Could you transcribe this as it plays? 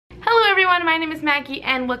everyone, my name is Maggie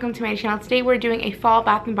and welcome to my channel. Today we're doing a fall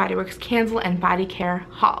Bath & Body Works candle and body care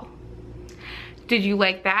haul. Did you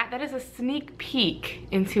like that? That is a sneak peek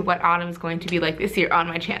into what autumn is going to be like this year on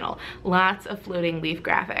my channel. Lots of floating leaf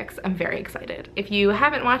graphics. I'm very excited. If you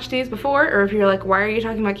haven't watched these before, or if you're like, why are you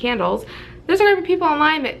talking about candles? There's a group of people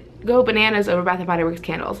online that go bananas over Bath & Body Works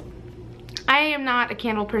candles. I am not a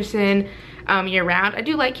candle person year round. I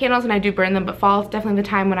do like candles and I do burn them, but fall is definitely the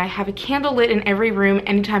time when I have a candle lit in every room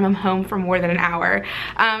anytime I'm home for more than an hour.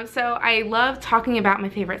 So I love talking about my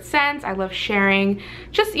favorite scents. I love sharing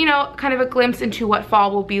just, you know, kind of a glimpse into what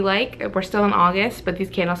fall will be like. We're still in August, but these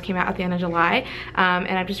candles came out at the end of July, and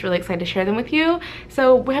I'm just really excited to share them with you.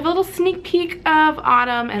 So we have a little sneak peek of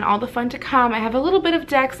autumn and all the fun to come. I have a little bit of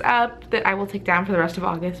decks up that I will take down for the rest of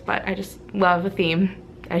August, but I just love the theme,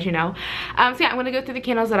 as you know. So yeah, I'm gonna go through the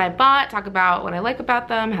candles that I bought, talk about what I like about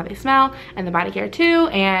them, how they smell, and the body care too,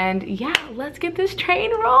 and yeah, let's get this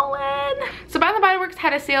train rolling. So Bath & Body Works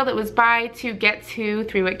had a sale that was buy two get two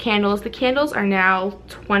 3-wick candles. The candles are now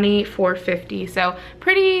 $24.50, so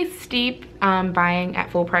pretty steep buying at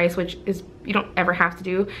full price, which is you don't ever have to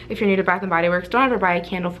do if you're new to Bath & Body Works. Don't ever buy a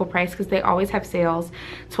candle full price because they always have sales.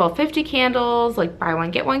 $12.50 candles, like buy one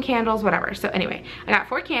get one candles, whatever. So anyway, I got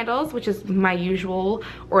 4 candles, which is my usual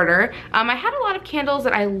order. I had a lot of candles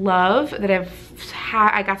that I love that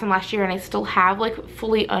I got some last year and I still have like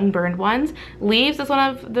fully unburned ones. Leaves is one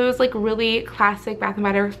of those like really classic Bath &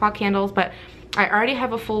 Body Works fall candles, but I already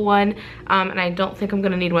have a full one, and I don't think I'm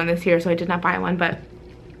gonna need one this year, so I did not buy one, but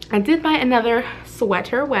I did buy another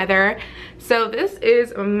sweater weather. So this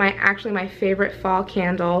is actually my favorite fall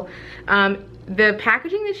candle. The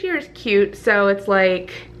packaging this year is cute. So it's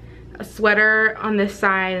like a sweater on this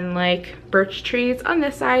side and like birch trees on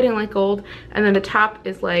this side and like gold. And then the top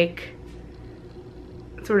is like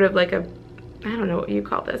sort of like a, I don't know what you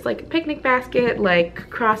call this, like a picnic basket, like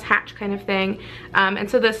cross hatch kind of thing. And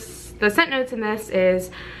so the scent notes in this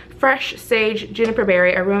is fresh sage, juniper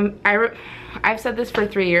berry. I've said this for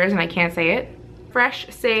 3 years and I can't say it. Fresh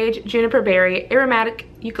sage, juniper berry, aromatic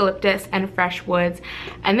eucalyptus, and fresh woods.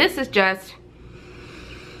 And this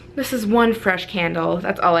is one fresh candle.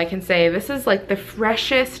 That's all I can say. This is like the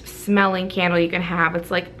freshest smelling candle you can have.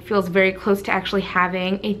 It's like, feels very close to actually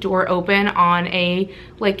having a door open on a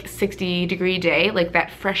like 60-degree day, like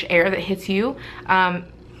that fresh air that hits you.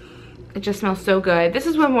 It just smells so good. This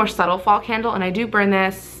is one more subtle fall candle, and I do burn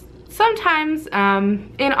this sometimes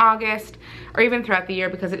in August or even throughout the year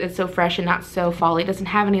because it is so fresh and not so fall-y. It doesn't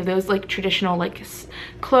have any of those like traditional like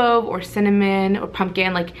clove or cinnamon or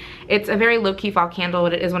pumpkin. Like, it's a very low-key fall candle,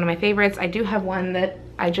 but it is one of my favorites. I do have one that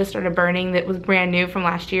I just started burning that was brand new from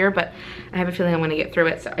last year, but I have a feeling I'm gonna get through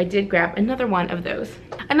it, so I did grab another one of those.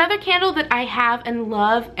 Another candle that I have and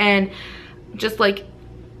love and just like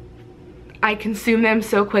I consume them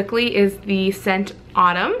so quickly is the scent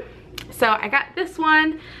Autumn. So I got this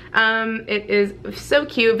one. It is so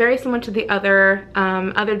cute, very similar to the other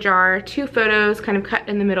jar. 2 photos kind of cut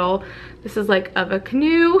in the middle. This is like of a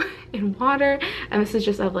canoe in water, and this is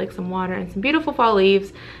just of like some water and some beautiful fall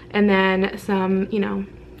leaves, and then some, you know,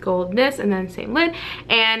 goldness, and then same lid.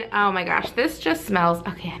 And oh my gosh, this just smells,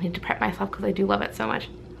 okay, I need to prep myself because I do love it so much.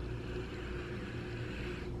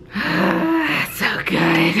 So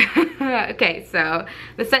good. Okay, so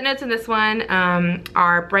the scent notes in this one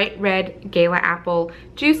are bright red gala apple,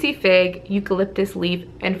 juicy fig, eucalyptus leaf,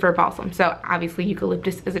 and fir balsam. So obviously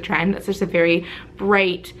eucalyptus is a trend. That's just a very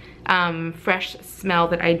bright, fresh smell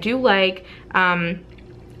that I do like. And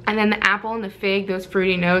then the apple and the fig, those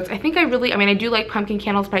fruity notes. I think I mean, I do like pumpkin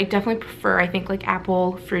candles, but I definitely prefer, I think, like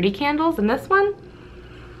apple fruity candles. And this one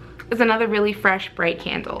is another really fresh, bright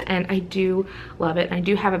candle, and I do love it. I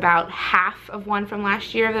do have about half of one from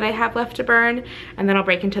last year that I have left to burn, and then I'll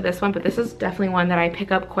break into this one, but this is definitely one that I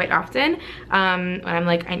pick up quite often when I'm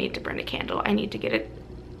like, I need to burn a candle. I need to get it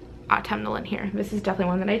autumnal in here. This is definitely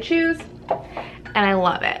one that I choose, and I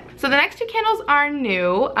love it. So the next 2 candles are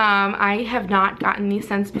new. I have not gotten these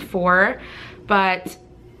scents before, but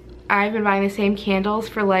I've been buying the same candles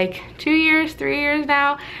for like 2 years, 3 years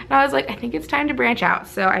now, and I was like, I think it's time to branch out.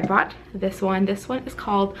 So I bought this one. This one is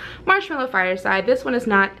called Marshmallow Fireside. This one is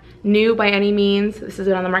not new by any means. This has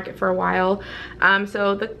been on the market for a while.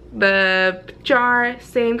 So the jar,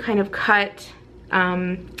 same kind of cut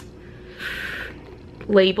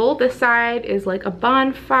label. This side is like a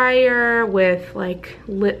bonfire with like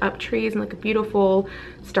lit up trees and like a beautiful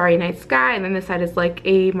starry night sky, and then this side is like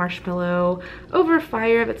a marshmallow over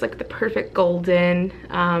fire that's like the perfect golden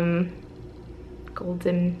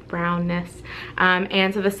brownness.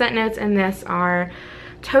 And so the scent notes in this are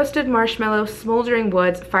toasted marshmallow, smoldering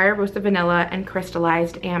woods, fire roasted vanilla, and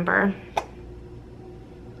crystallized amber.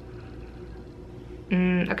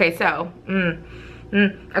 Okay, so,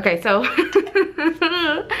 okay, so,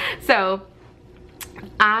 so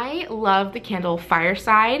I love the candle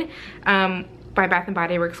Fireside by Bath and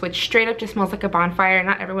Body Works, which straight up just smells like a bonfire.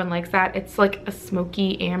 Not everyone likes that. It's like a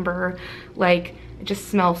smoky amber, like it just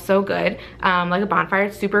smells so good, like a bonfire.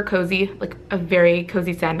 It's super cozy, like a very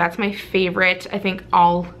cozy scent. That's my favorite, I think,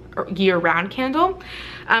 all year round candle.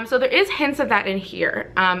 So there is hints of that in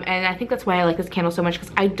here, and I think that's why I like this candle so much,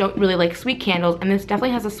 because I don't really like sweet candles, and this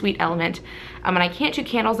definitely has a sweet element, and I can't do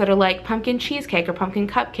candles that are like pumpkin cheesecake or pumpkin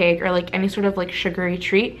cupcake or like any sort of like sugary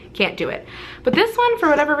treat. Can't do it. But this one, for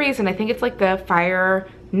whatever reason, I think it's like the fire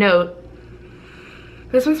note,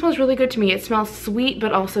 this one smells really good to me. It smells sweet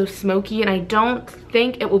but also smoky, and I don't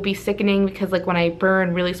think it will be sickening, because like when I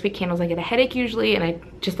burn really sweet candles I get a headache usually, and I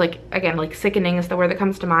just like, again, like sickening is the word that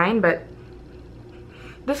comes to mind. But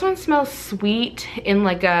this one smells sweet in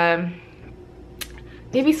like a,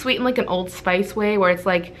 maybe sweet in like an Old Spice way, where it's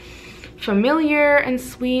like familiar and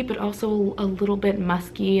sweet but also a little bit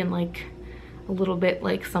musky and like a little bit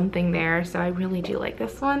like something there. So I really do like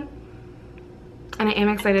this one. And I am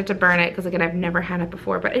excited to burn it, because again, I've never had it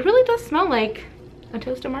before, but it really does smell like a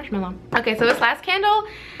toasted marshmallow. Okay, so this last candle,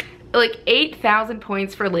 like 8,000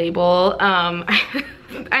 points for label.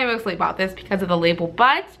 I mostly bought this because of the label,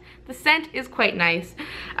 but the scent is quite nice.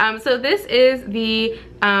 So this is the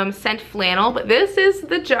scent Flannel, but this is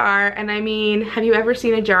the jar, and I mean, have you ever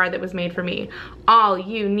seen a jar that was made for me? All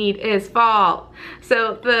you need is fall.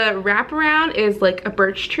 So the wraparound is like a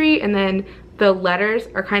birch tree, and then the letters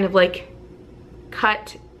are kind of like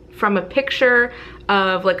cut from a picture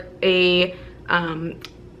of like a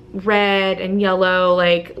red and yellow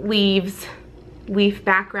like leaf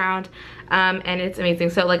background, and it's amazing.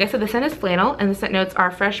 So like I said, the scent is Flannel, and the scent notes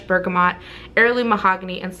are fresh bergamot, heirloom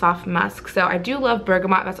mahogany, and soft musk. So I do love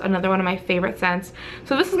bergamot. That's another one of my favorite scents.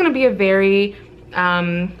 So this is going to be a very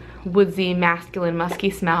woodsy, masculine, musky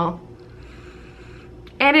smell,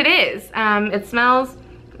 and it is. It smells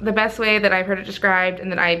the best way that I've heard it described,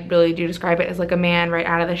 and that I really do describe it, as like a man right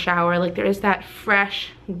out of the shower. Like there is that fresh,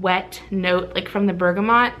 wet note like from the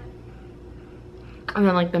bergamot, and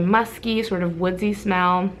then like the musky, sort of woodsy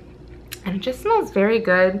smell, and it just smells very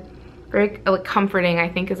good. Very like comforting, I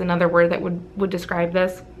think, is another word that would describe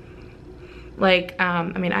this. Like, I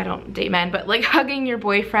mean, I don't date men, but like hugging your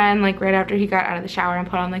boyfriend like right after he got out of the shower and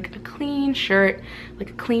put on like a clean shirt,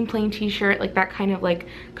 like a clean plain t-shirt, like that kind of like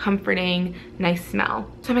comforting, nice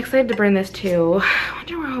smell. So I'm excited to burn this too. I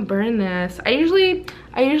wonder where I'll burn this. I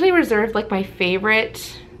usually reserve like my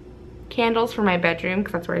favorite candles for my bedroom,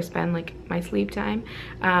 because that's where I spend like my sleep time.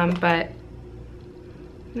 But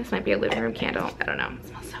this might be a living room candle. I don't know. It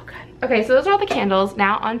smells so good. Okay, so those are all the candles.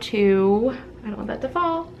 Now on to, I don't want that to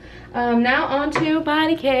fall. Now on to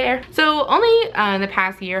body care. So only in the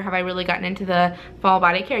past year have I really gotten into the fall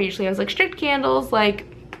body care. Usually I was like strict candles, like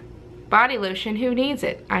body lotion, who needs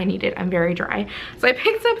it? I need it, I'm very dry. So I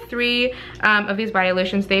picked up 3 of these body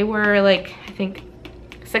lotions. They were like, I think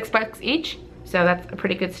 $6 each. So that's a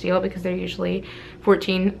pretty good steal, because they're usually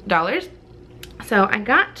 $14. So I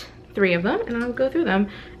got 3 of them, and I'll go through them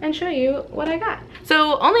and show you what I got.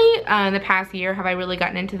 So only in the past year have I really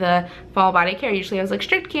gotten into the fall body care. Usually I was like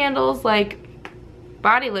strict candles, like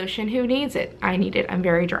body lotion, who needs it? I need it, I'm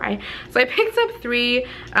very dry. So I picked up 3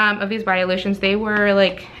 of these body lotions. They were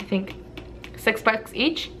like, I think $6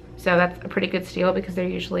 each. So that's a pretty good steal, because they're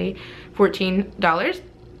usually $14.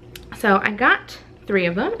 So I got 3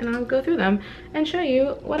 of them, and I'll go through them and show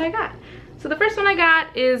you what I got. So the first one I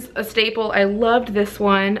got is a staple. I loved this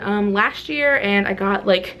one last year, and I got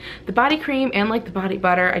like the body cream and like the body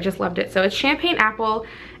butter. I just loved it. So it's champagne apple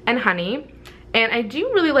and honey. And I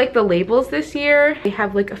do really like the labels this year. They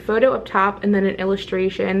have like a photo up top and then an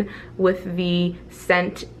illustration with the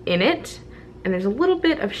scent in it. And there's a little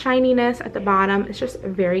bit of shininess at the bottom. It's just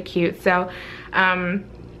very cute. So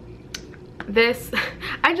this,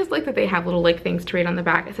 I just like that they have little like things to read on the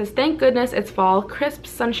back. It says, thank goodness it's fall, crisp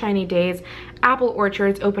sunshiny days, apple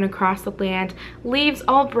orchards open across the land, leaves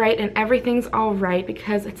all bright and everything's all right,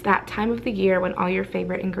 because it's that time of the year when all your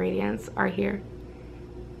favorite ingredients are here.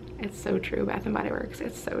 It's so true, Bath and Body Works,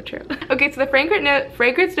 it's so true. Okay, so the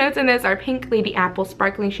fragrance notes in this are pink lady apple,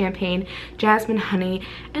 sparkling champagne, jasmine honey,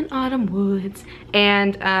 and autumn woods.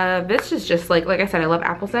 And this is just like I said, I love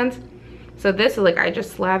apple scents. So this is like, I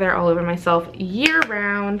just slather all over myself year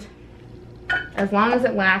round, as long as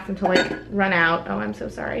it lasts until I run out. Oh, I'm so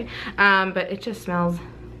sorry. But it just smells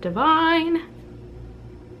divine.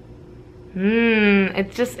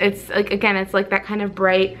 It's like, again, it's like that kind of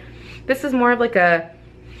bright, this is more of like a,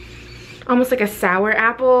 almost like a sour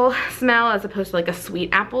apple smell as opposed to like a sweet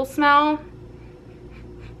apple smell.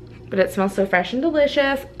 but it smells so fresh and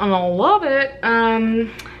delicious, and I love it. And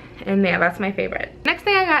yeah, that's my favorite. Next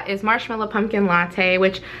thing I got is marshmallow pumpkin latte,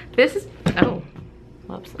 which this is, oh,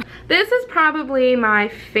 whoops. This is probably my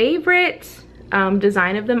favorite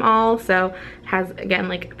design of them all. So it has, again,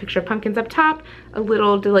 like a picture of pumpkins up top, a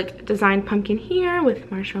little like designed pumpkin here with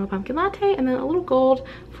marshmallow pumpkin latte, and then a little gold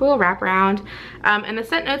foil wraparound. And the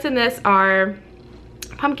scent notes in this are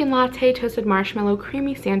pumpkin latte, toasted marshmallow,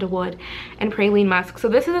 creamy sandalwood, and praline musk. So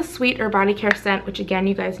this is a sweet or body care scent, which again,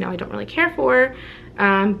 you guys know I don't really care for,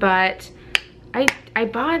 but I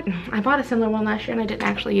bought a similar one last year and I didn't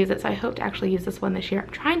actually use it, so I hope to actually use this one this year. I'm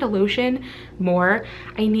trying to lotion more.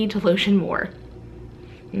 I need to lotion more.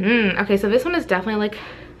 Okay, so this one is definitely like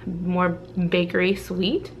more bakery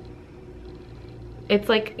sweet. It's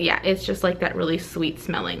like, yeah, it's just like that really sweet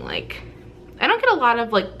smelling, like, I don't get a lot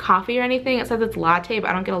of like coffee or anything. It says it's latte,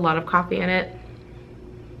 but I don't get a lot of coffee in it.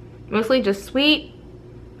 Mostly just sweet,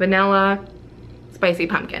 vanilla, spicy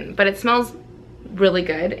pumpkin, but it smells really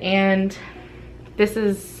good. And this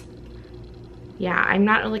is, yeah, I'm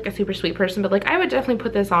not like a super sweet person, but like I would definitely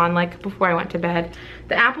put this on like before I went to bed.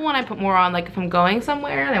 The apple one I put more on like if I'm going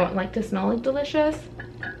somewhere and I want like to smell like delicious.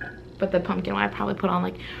 But the pumpkin one I probably put on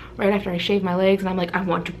like right after I shave my legs and I'm like, I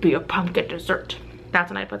want to be a pumpkin dessert.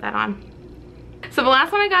 That's when I put that on. So the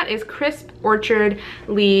last one I got is Crisp Orchard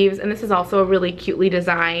Leaves, and this is also a really cutely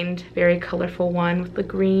designed, very colorful one with the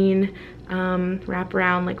green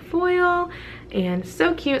wraparound like foil, and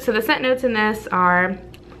so cute. So the scent notes in this are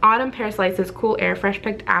autumn pear slices, cool air, fresh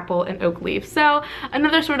picked apple, and oak leaves. So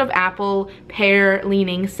another sort of apple pear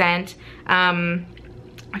leaning scent,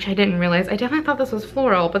 which I didn't realize. I definitely thought this was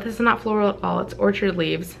floral, but this is not floral at all. It's orchard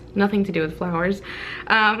leaves, nothing to do with flowers.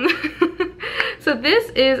 So this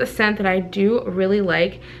is a scent that I do really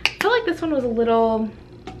like. I feel like this one was a little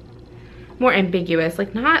more ambiguous,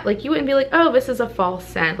 like not like you wouldn't be like, oh, this is a fall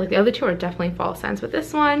scent. Like the other two are definitely fall scents, but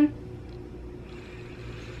this one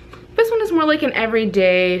is more like an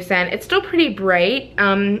everyday scent. It's still pretty bright.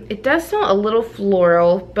 It does smell a little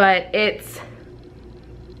floral, but it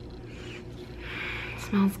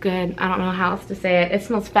smells good. I don't know how else to say it. It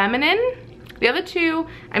smells feminine. The other two,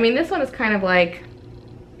 I mean, this one is kind of like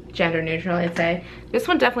gender neutral, I'd say. This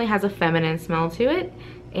one definitely has a feminine smell to it.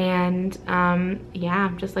 And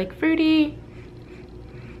yeah, just like fruity,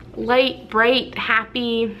 light, bright,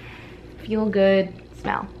 happy, feel good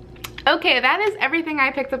smell. Okay, that is everything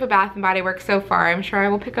I picked up at Bath & Body Works so far. I'm sure I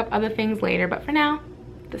will pick up other things later, but for now,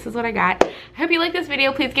 this is what I got. I hope you liked this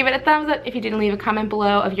video. Please give it a thumbs up. If you didn't, leave a comment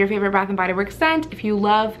below of your favorite Bath & Body Works scent. If you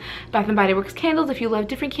love Bath & Body Works candles, if you love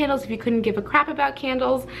different candles, if you couldn't give a crap about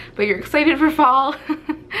candles, but you're excited for fall,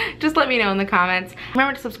 just let me know in the comments.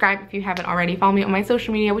 Remember to subscribe if you haven't already. Follow me on my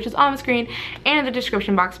social media, which is on the screen and in the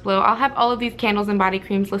description box below. I'll have all of these candles and body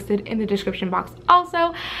creams listed in the description box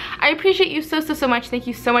also. I appreciate you so much. Thank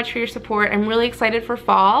you so much for your support. I'm really excited for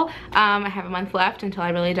fall. I have a month left until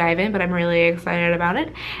I really dive in, but I'm really excited about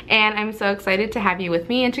it. And I'm so excited to have you with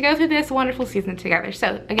me and to go through this wonderful season together.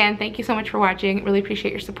 So again, thank you so much for watching. Really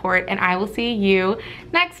appreciate your support, and I will see you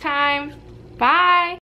next time. Bye.